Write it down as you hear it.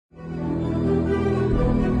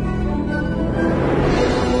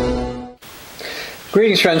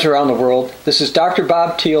Greetings, friends around the world. This is Dr.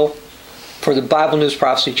 Bob Thiel for the Bible News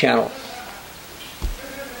Prophecy channel.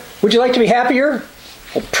 Would you like to be happier?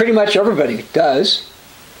 Well, pretty much everybody does.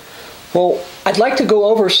 Well, I'd like to go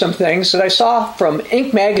over some things that I saw from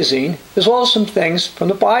Inc. magazine, as well as some things from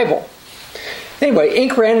the Bible. Anyway,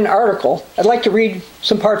 Inc. ran an article. I'd like to read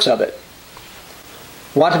some parts of it.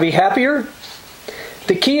 Want to be happier?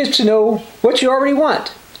 The key is to know what you already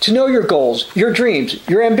want, to know your goals, your dreams,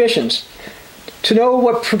 your ambitions, to know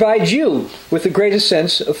what provides you with the greatest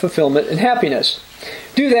sense of fulfillment and happiness.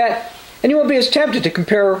 Do that, and you won't be as tempted to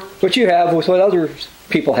compare what you have with what other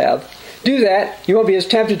people have. Do that, you won't be as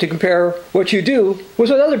tempted to compare what you do with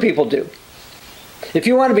what other people do. If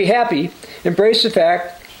you want to be happy, embrace the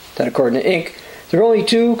fact that, according to Inc., there are only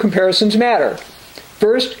two comparisons matter.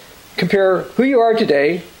 First, compare who you are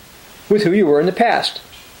today with who you were in the past.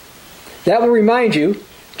 That will remind you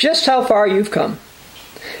just how far you've come.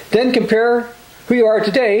 Then compare who you are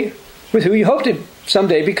today with who you hope to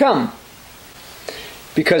someday become.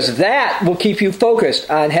 Because that will keep you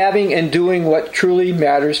focused on having and doing what truly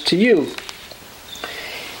matters to you.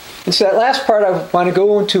 And so that last part I want to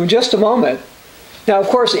go into in just a moment. Now, of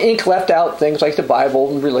course, Inc. left out things like the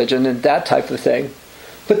Bible and religion and that type of thing.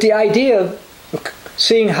 But the idea of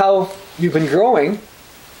seeing how you've been growing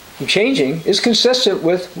and changing is consistent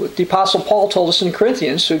with what the Apostle Paul told us in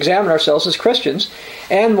Corinthians to examine ourselves as Christians,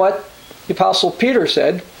 and what the Apostle Peter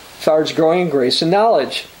said as far as growing in grace and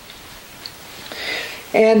knowledge.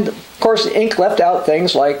 And, of course, Inc. left out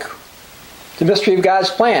things like the mystery of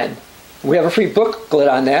God's plan. We have a free booklet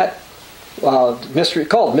on that, called Mystery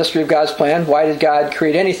of God's Plan. Why did God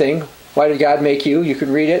create anything? Why did God make you? You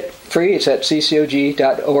can read it free. It's at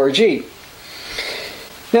ccog.org.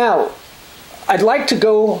 Now, I'd like to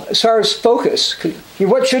go as far as focus.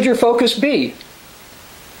 What should your focus be?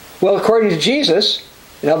 Well, according to Jesus,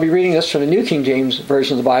 and I'll be reading this from the New King James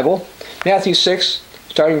Version of the Bible, Matthew 6,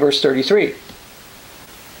 starting verse 33.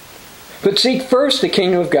 But seek first the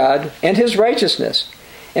kingdom of God and his righteousness,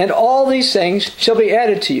 and all these things shall be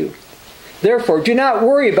added to you. Therefore, do not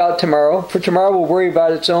worry about tomorrow, for tomorrow will worry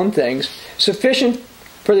about its own things. Sufficient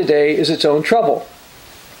for the day is its own trouble.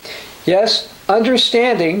 Yes,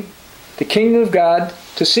 understanding the kingdom of God,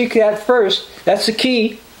 to seek that first, that's the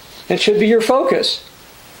key, and should be your focus.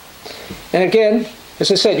 And again,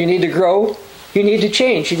 as I said, you need to grow, you need to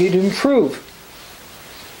change, you need to improve.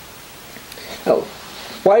 Oh,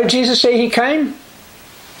 why did Jesus say he came?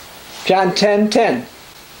 John 10:10.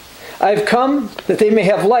 I've come that they may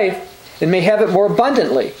have life and may have it more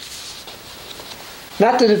abundantly.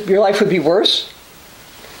 Not that your life would be worse,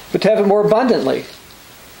 but to have it more abundantly.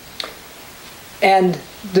 And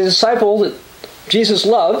the disciple that Jesus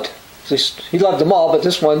loved, at least he loved them all, but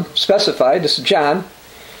this one specified, this is John.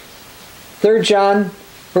 3 John,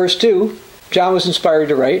 verse 2, John was inspired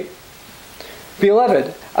to write,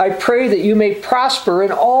 Beloved, I pray that you may prosper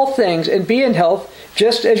in all things and be in health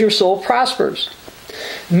just as your soul prospers.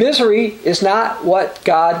 Misery is not what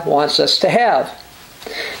God wants us to have.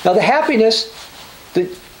 Now, the happiness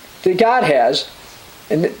that God has,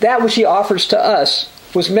 and that which he offers to us,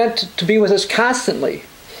 was meant to be with us constantly.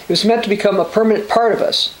 It was meant to become a permanent part of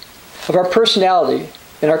us, of our personality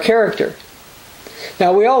and our character.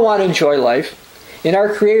 Now, we all want to enjoy life, and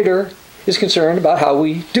our Creator is concerned about how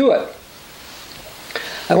we do it.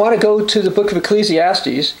 I want to go to the book of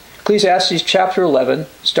Ecclesiastes chapter 11,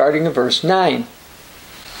 starting in verse 9.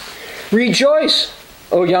 Rejoice,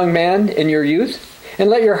 O young man, in your youth,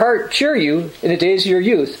 and let your heart cheer you in the days of your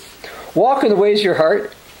youth. Walk in the ways of your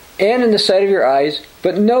heart and in the sight of your eyes,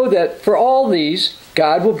 but know that for all these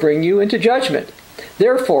God will bring you into judgment.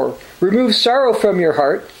 Therefore, remove sorrow from your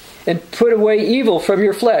heart and put away evil from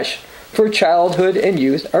your flesh, for childhood and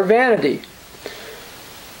youth are vanity.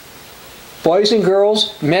 Boys and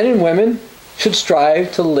girls, men and women, should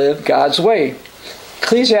strive to live God's way.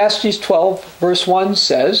 Ecclesiastes 12, verse 1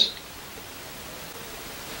 says,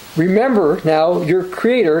 Remember now your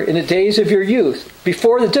Creator in the days of your youth,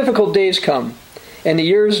 before the difficult days come, and the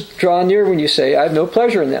years draw near when you say, I have no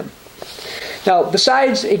pleasure in them. Now,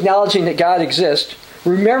 besides acknowledging that God exists,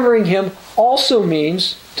 remembering him also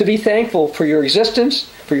means to be thankful for your existence,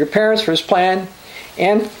 for your parents, for his plan,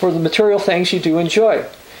 and for the material things you do enjoy.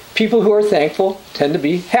 People who are thankful tend to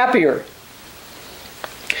be happier.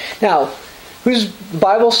 Now, who's the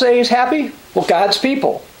Bible say is happy? Well, God's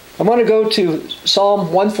people. I want to go to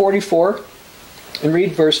Psalm 144 and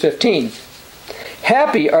read verse 15.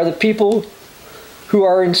 Happy are the people who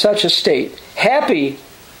are in such a state. Happy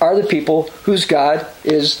are the people whose God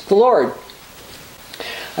is the Lord.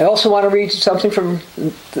 I also want to read something from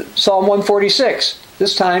Psalm 146,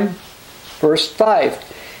 this time verse 5.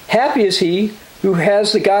 Happy is he who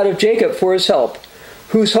has the God of Jacob for his help,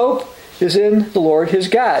 whose hope is in the Lord his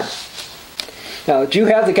God. Now, do you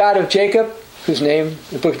have the God of Jacob, whose name in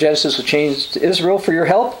the book of Genesis was changed to Israel, for your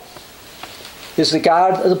help? Is the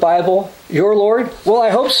God of the Bible your Lord? Well, I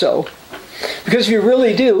hope so. Because if you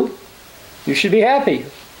really do, you should be happy.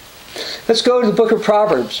 Let's go to the book of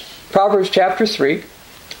Proverbs. Proverbs chapter 3.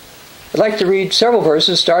 I'd like to read several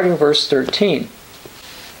verses, starting verse 13.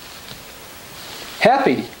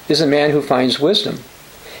 Happy is the man who finds wisdom,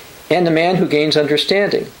 and the man who gains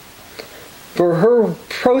understanding. For her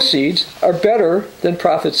proceeds are better than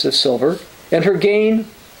profits of silver, and her gain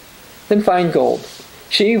than fine gold.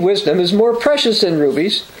 She, wisdom, is more precious than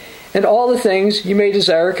rubies, and all the things you may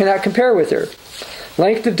desire cannot compare with her.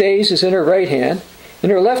 Length of days is in her right hand, in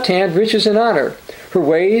her left hand riches and honor. Her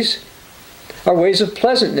ways are ways of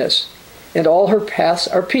pleasantness, and all her paths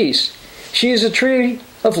are peace. She is a tree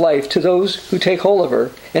of life to those who take hold of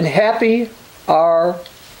her, and happy are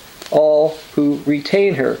all who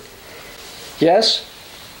retain her. Yes,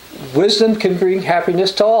 wisdom can bring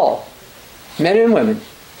happiness to all, men and women.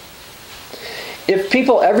 If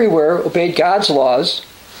people everywhere obeyed God's laws,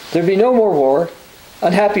 there'd be no more war,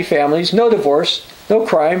 unhappy families, no divorce, no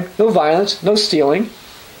crime, no violence, no stealing.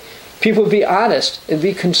 People would be honest and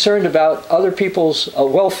be concerned about other people's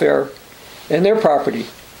welfare and their property.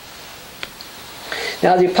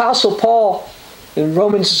 Now, the Apostle Paul in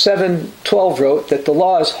Romans 7:12 wrote that the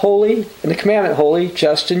law is holy and the commandment holy,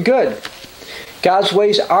 just and good. God's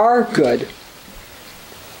ways are good.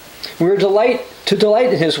 We're to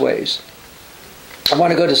delight in his ways. I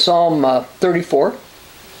want to go to Psalm 34,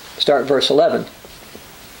 start verse 11.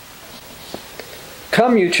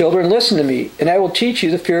 Come, you children, listen to me, and I will teach you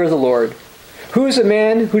the fear of the Lord. Who is a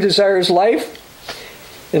man who desires life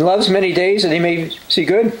and loves many days that he may see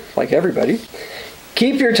good? Like everybody.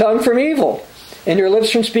 Keep your tongue from evil, and your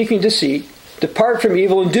lips from speaking deceit. Depart from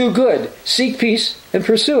evil and do good. Seek peace and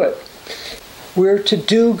pursue it. We're to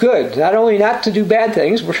do good. Not only not to do bad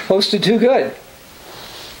things, we're supposed to do good.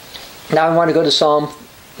 Now I want to go to Psalm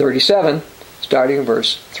 37, starting in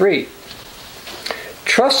verse 3.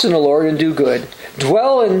 Trust in the Lord and do good.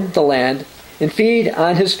 Dwell in the land and feed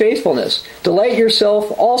on his faithfulness. Delight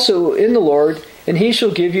yourself also in the Lord, and he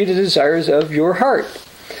shall give you the desires of your heart.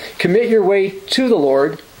 Commit your way to the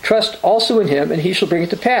Lord. Trust also in him, and he shall bring it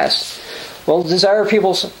to pass. Well, the desire of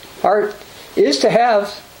people's heart is to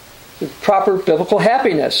have proper biblical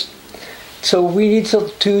happiness. So we need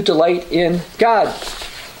to delight in God.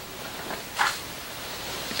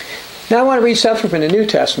 Now I want to read something from the New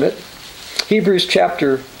Testament. Hebrews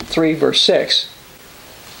chapter 3, verse 6.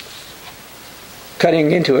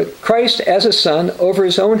 Cutting into it. Christ as a son over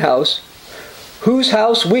his own house, whose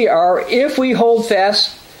house we are if we hold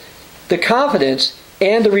fast the confidence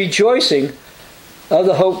and the rejoicing of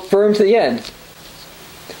the hope firm to the end.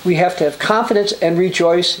 We have to have confidence and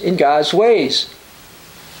rejoice in God's ways.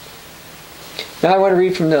 Now I want to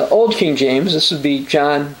read from the Old King James. This would be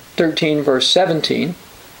John 13, verse 17.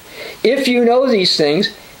 If you know these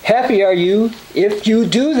things, happy are you if you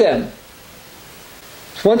do them.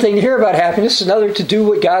 It's one thing to hear about happiness, it's another to do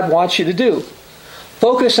what God wants you to do.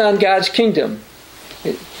 Focus on God's kingdom.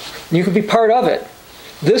 You can be part of it.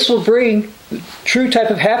 This will bring the true type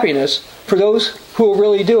of happiness for those who will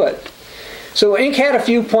really do it. So Inc. had a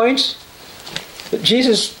few points, but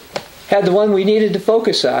Jesus had the one we needed to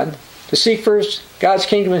focus on, to seek first God's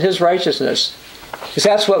kingdom and his righteousness, because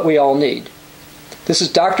that's what we all need. This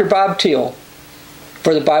is Dr. Bob Thiel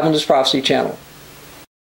for the Bible News Prophecy channel.